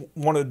guy who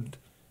wanted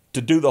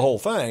to do the whole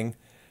thing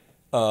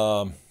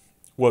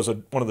was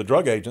one of the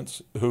drug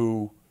agents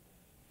who,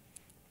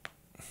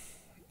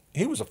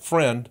 he was a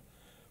friend,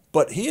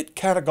 but he had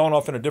kind of gone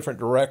off in a different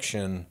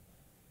direction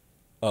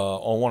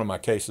on one of my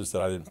cases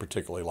that I didn't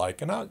particularly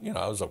like, and I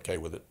was okay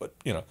with it, but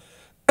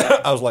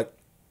I was like,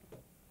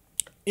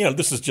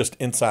 this is just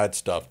inside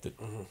stuff that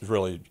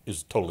really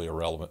is totally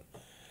irrelevant.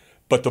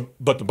 But the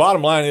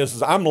bottom line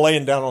is I'm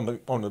laying down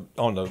on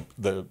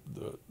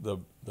the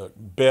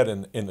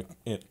bed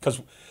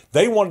because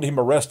they wanted him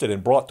arrested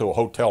and brought to a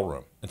hotel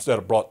room instead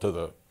of brought to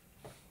the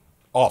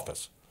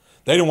office.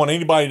 They didn't want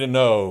anybody to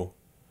know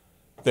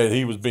that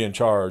he was being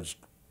charged,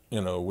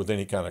 with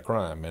any kind of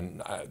crime.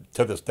 And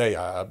to this day,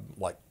 I'm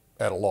like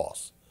at a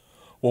loss.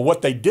 Well,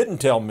 what they didn't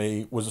tell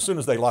me was as soon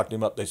as they locked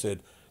him up, they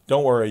said,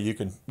 "Don't worry, you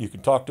can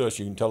talk to us.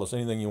 You can tell us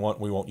anything you want.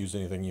 We won't use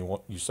anything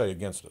you say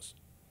against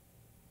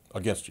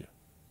you."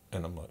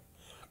 And I'm like,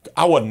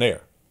 I wasn't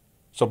there.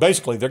 So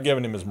basically, they're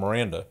giving him his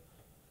Miranda.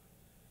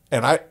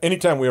 And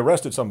anytime we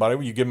arrested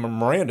somebody, you give them a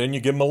Miranda, and you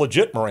give them a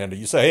legit Miranda.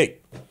 You say, "Hey,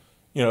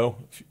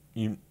 if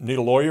you need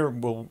a lawyer,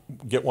 we'll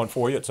get one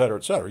for you, et cetera,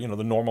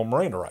 the normal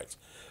Miranda rights."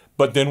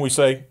 But then we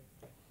say,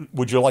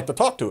 "Would you like to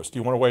talk to us? Do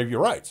you want to waive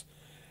your rights?"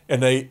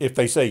 And if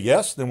they say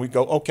yes, then we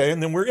go, "Okay,"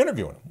 and then we're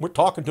interviewing them. We're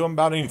talking to them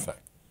about anything.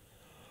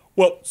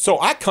 Well, so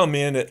I come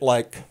in at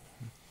like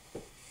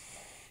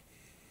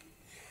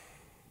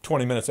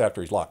 20 minutes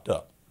after he's locked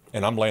up,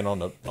 and I'm laying on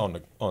the,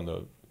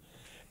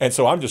 and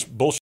so I'm just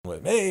bullshitting with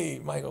him. "Hey,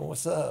 Michael,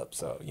 what's up?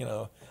 So,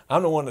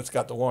 I'm the one that's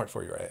got the warrant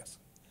for your ass."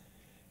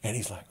 And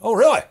he's like, "Oh,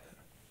 really?"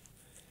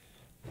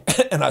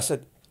 And I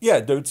said, "Yeah,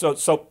 dude.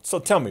 So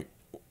tell me,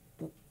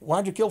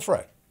 why'd you kill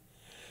Fred?"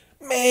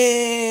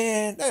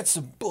 "Man, that's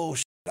some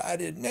bullshit. I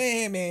didn't."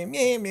 Man.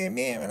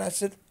 And I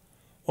said,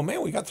 "Well,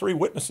 man, we got 3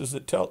 witnesses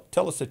that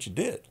tell us that you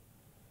did."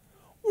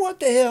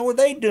 "What the hell were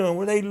they doing?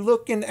 Were they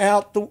looking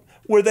out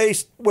were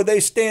they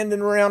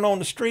standing around on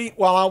the street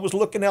while I was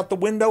looking out the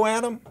window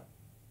at them?"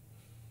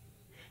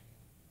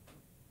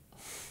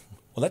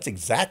 Well, that's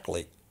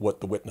exactly what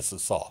the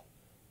witnesses saw.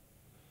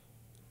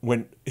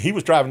 When he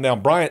was driving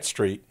down Bryant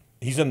Street,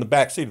 he's in the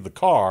back seat of the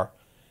car,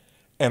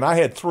 and I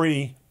had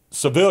 3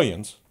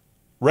 civilians,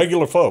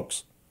 regular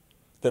folks,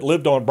 that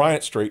lived on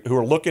Bryant Street who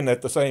were looking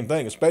at the same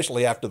thing,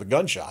 especially after the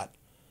gunshot,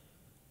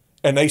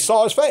 and they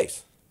saw his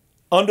face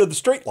under the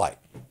street light.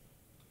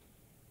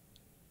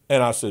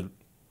 And I said,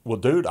 "Well,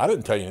 dude, I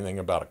didn't tell you anything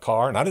about a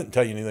car, and I didn't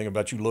tell you anything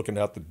about you looking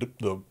out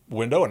the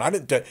window, and I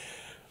didn't tell."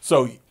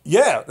 So,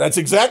 yeah, that's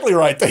exactly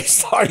right. They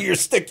saw you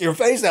stick your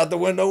face out the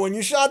window when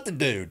you shot the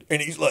dude.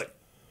 And he's like,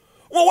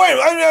 "Well, wait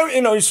a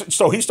minute."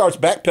 So he starts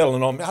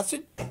backpedaling on me. I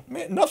said,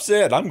 "Man, enough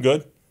said. I'm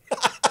good.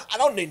 I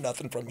don't need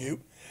nothing from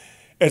you."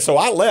 And so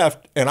I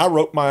left, and I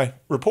wrote my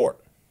report.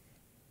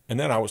 And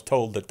then I was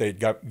told that they'd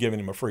given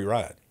him a free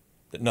ride,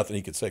 that nothing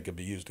he could say could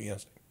be used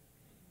against him.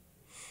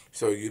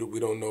 So we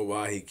don't know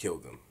why he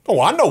killed him. Oh,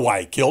 I know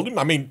why he killed him.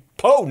 I mean,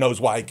 Poe knows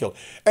why he killed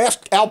him.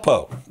 Ask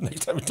Alpo,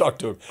 next time we talk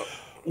to him,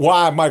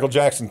 why Michael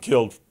Jackson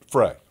killed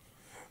Fred.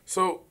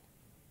 So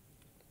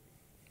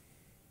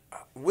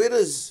where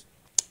does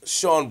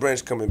Sean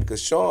Branch come in?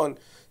 Because Sean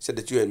said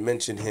that you had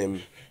mentioned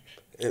him.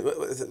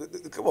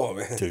 Come on,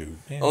 man. Dude.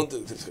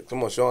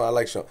 Come on, Sean. I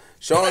like Sean.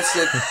 Sean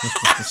said,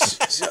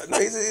 no,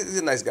 he's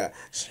a nice guy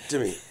to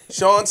me.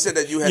 Sean said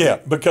that you had. Yeah,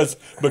 because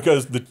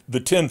the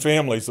 10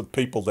 families of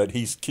people that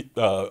he's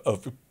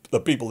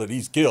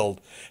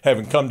killed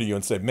haven't come to you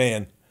and said,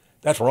 "Man,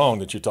 that's wrong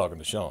that you're talking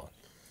to Sean."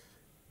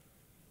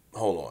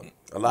 Hold on.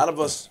 A lot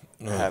of us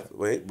have.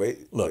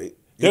 Wait. Look,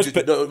 You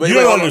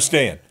don't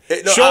understand.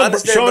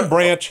 Sean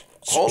Branch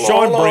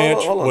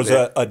was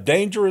a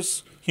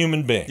dangerous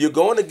human being. You're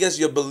going against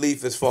your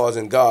belief as far as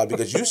in God,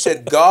 because you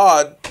said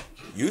God.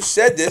 You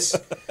said this.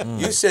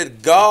 You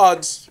said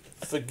God's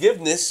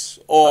forgiveness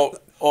or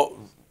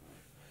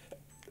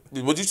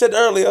what you said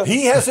earlier.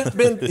 He hasn't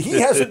been paid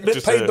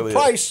the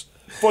price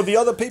for the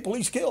other people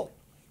he's killed.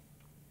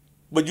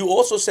 But you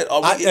also said,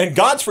 and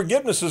God's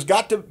forgiveness has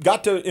got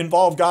to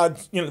involve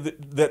God's,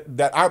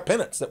 that our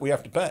penance that we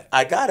have to pay.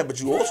 I got it, but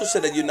you also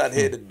said that you're not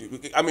here to do.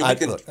 I mean, I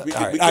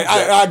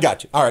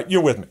got you. All right,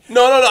 you're with me.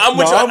 No, I'm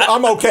with you.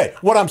 I'm okay.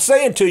 What I'm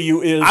saying to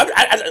you is,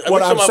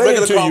 what I'm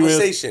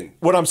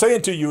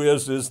saying to you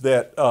is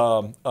that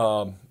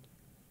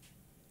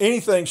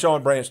anything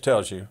Sean Branch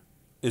tells you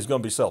is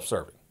going to be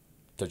self-serving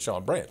to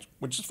Sean Branch,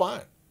 which is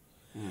fine.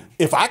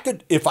 If I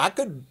could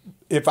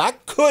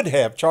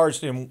have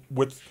charged him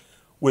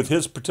with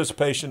his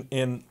participation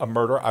in a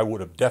murder, I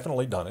would have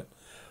definitely done it.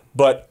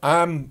 But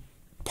I'm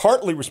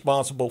partly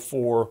responsible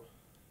for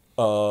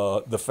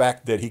the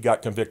fact that he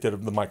got convicted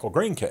of the Michael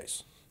Green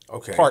case.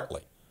 Okay.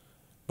 Partly.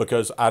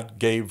 Because I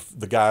gave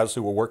the guys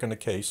who were working the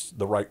case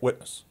the right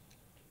witness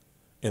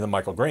in the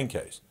Michael Green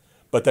case.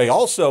 But they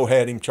also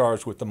had him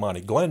charged with the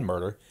Monty Glenn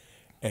murder,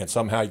 and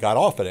somehow he got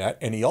off of that.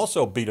 And he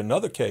also beat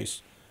another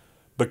case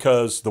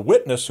because the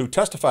witness who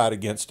testified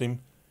against him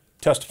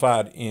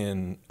testified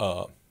in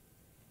a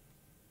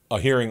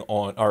hearing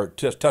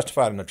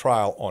testified in a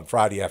trial on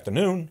Friday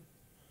afternoon,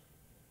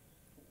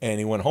 and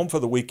he went home for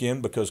the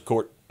weekend because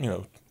court,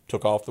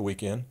 took off the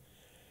weekend,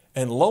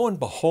 And lo and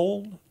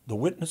behold, the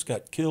witness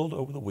got killed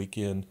over the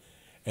weekend,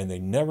 and they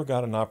never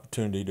got an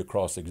opportunity to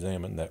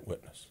cross-examine that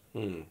witness.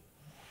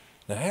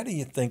 Now, how do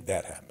you think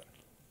that happened?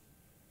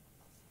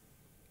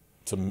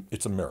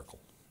 It's a miracle.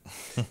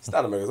 It's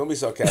not a miracle. Don't be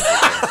sarcastic.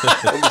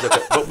 Don't be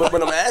sarcastic. But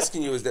what I'm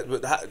asking you is that,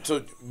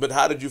 but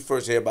how did you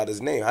first hear about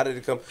his name? How did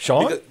it come?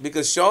 Sean?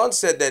 Because Sean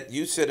said that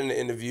you said in the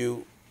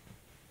interview,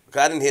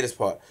 I didn't hear this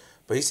part,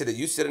 but he said that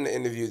you said in the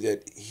interview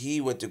that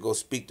he went to go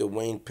speak to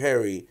Wayne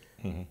Perry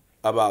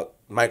about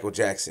Michael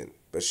Jackson.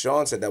 But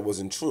Sean said that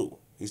wasn't true.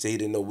 He said he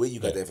didn't know where you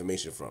got the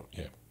information from.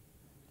 Yeah.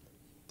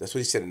 That's what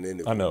he said in the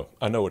interview.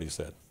 I know what he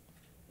said.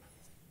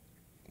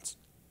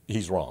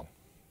 He's wrong.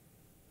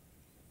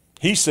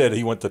 He said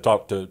he went to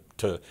talk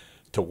to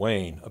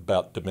Wayne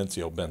about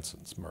Demencio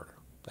Benson's murder.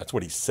 That's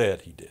what he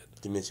said he did.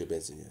 Demencio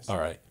Benson, yes. All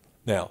right.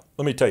 Now,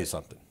 let me tell you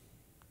something.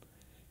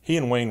 He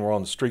and Wayne were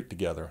on the street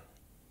together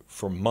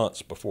for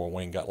months before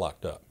Wayne got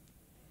locked up.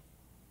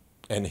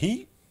 And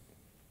he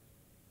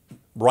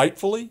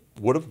rightfully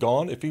would have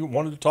gone if he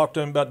wanted to talk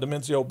to him about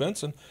Demencio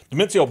Benson.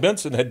 Demencio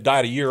Benson had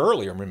died a year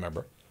earlier,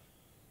 remember?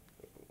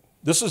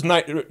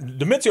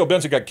 Demencio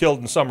Benson got killed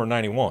in summer of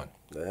 91.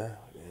 Yeah.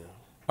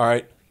 All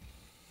right.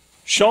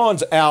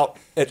 Sean's out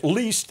at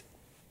least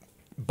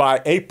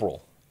by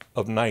April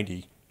of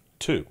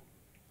 92.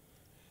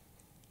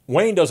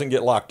 Wayne doesn't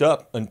get locked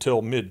up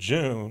until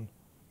mid-July,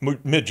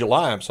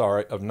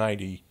 of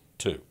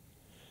 92.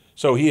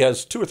 So he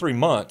has 2 or 3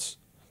 months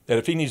that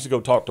if he needs to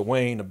go talk to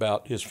Wayne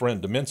about his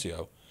friend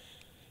Demencio,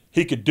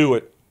 he could do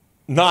it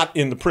not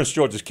in the Prince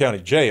George's County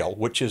Jail,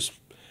 which is,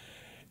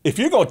 if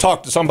you're going to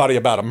talk to somebody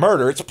about a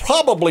murder, it's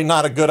probably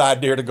not a good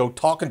idea to go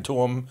talking to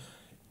them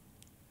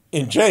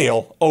in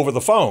jail over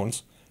the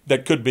phones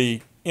that could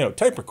be,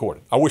 tape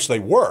recorded. I wish they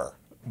were,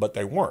 but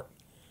they weren't.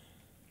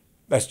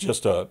 That's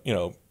just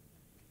an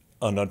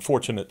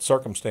unfortunate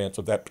circumstance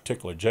of that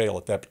particular jail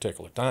at that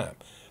particular time.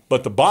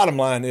 But the bottom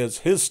line is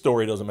his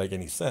story doesn't make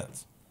any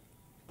sense.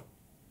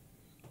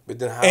 But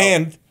then how?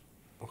 And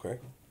okay.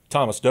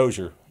 Thomas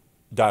Dozier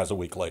dies a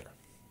week later.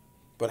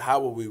 But how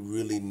will we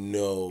really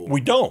know?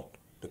 We don't.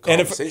 The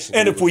conversation.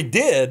 And if we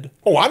did,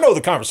 I know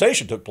the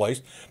conversation took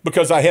place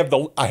because I had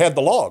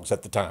the logs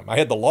at the time. I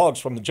had the logs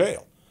from the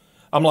jail.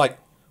 I'm like,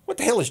 what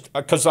the hell is?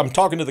 Because I'm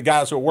talking to the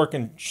guys who are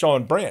working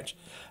Sean Branch.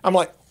 I'm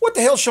like, what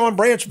the hell is Sean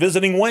Branch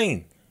visiting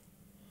Wayne?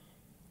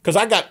 Because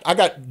I got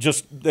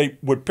they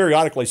would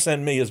periodically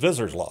send me his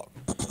visitor's log,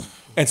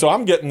 and so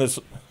I'm getting this.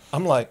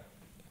 I'm like,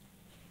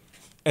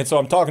 and so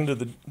I'm talking to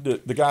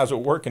the guys who are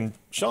working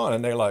Sean,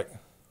 and they're like,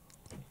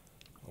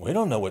 we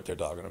don't know what they're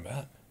talking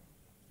about.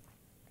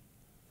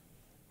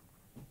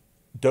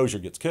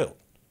 Dozier gets killed.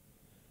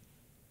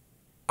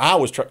 I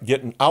was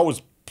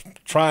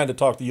trying to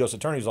talk to the U.S.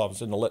 Attorney's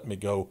Office into letting me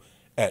go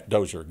at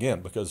Dozier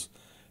again because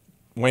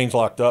Wayne's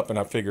locked up, and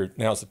I figured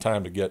now's the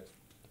time to get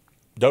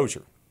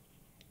Dozier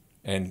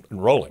and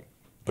enroll him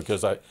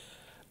because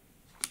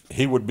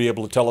he would be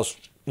able to tell us,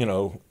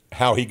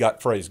 how he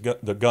got Frey's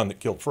the gun that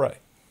killed Frey.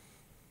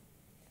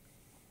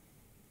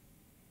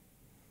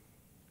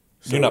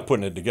 So, you're not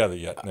putting it together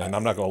yet, and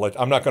I'm not going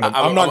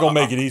to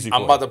make it easy for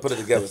you. I'm about to put it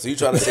together. So you're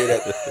trying to say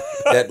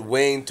that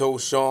Wayne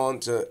told Sean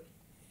to?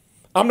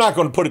 I'm not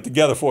going to put it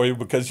together for you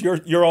because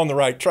you're on the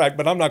right track,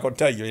 but I'm not going to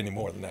tell you any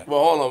more than that. Well,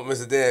 hold on,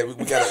 Mr. Dan.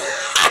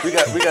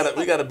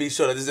 We gotta be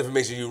sure that this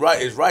information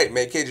is right,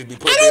 man. Can't just be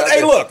putting.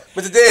 Hey, look,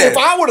 Mr. Dan. If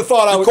I would have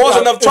thought I was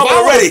causing enough trouble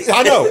already.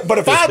 I know, but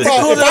if I would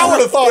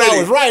have thought I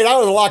was right, I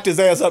would have locked his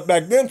ass up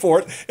back then for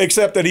it.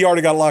 Except that he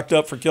already got locked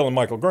up for killing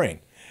Michael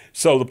Green.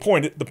 So the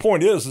point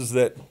is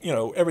that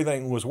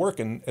everything was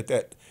working at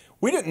that.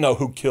 We didn't know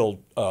who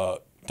killed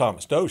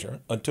Thomas Dozier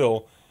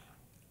until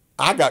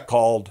I got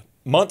called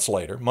months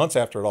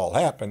after it all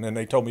happened, and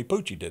they told me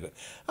Poochie did it.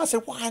 I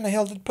said, why in the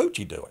hell did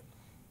Poochie do it?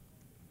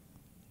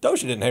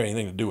 Dozier didn't have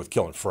anything to do with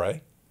killing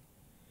Frey.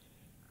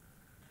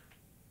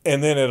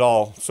 And then it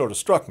all sort of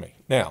struck me.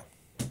 Now,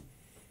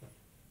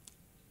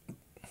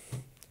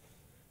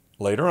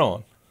 later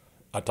on,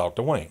 I talked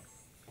to Wayne.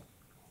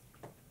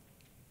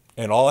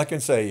 And all I can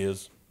say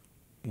is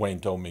Wayne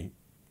told me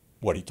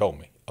what he told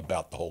me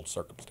about the whole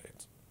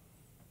circumstance.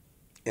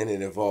 And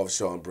it involves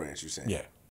Sean Branch, you're saying? Yeah.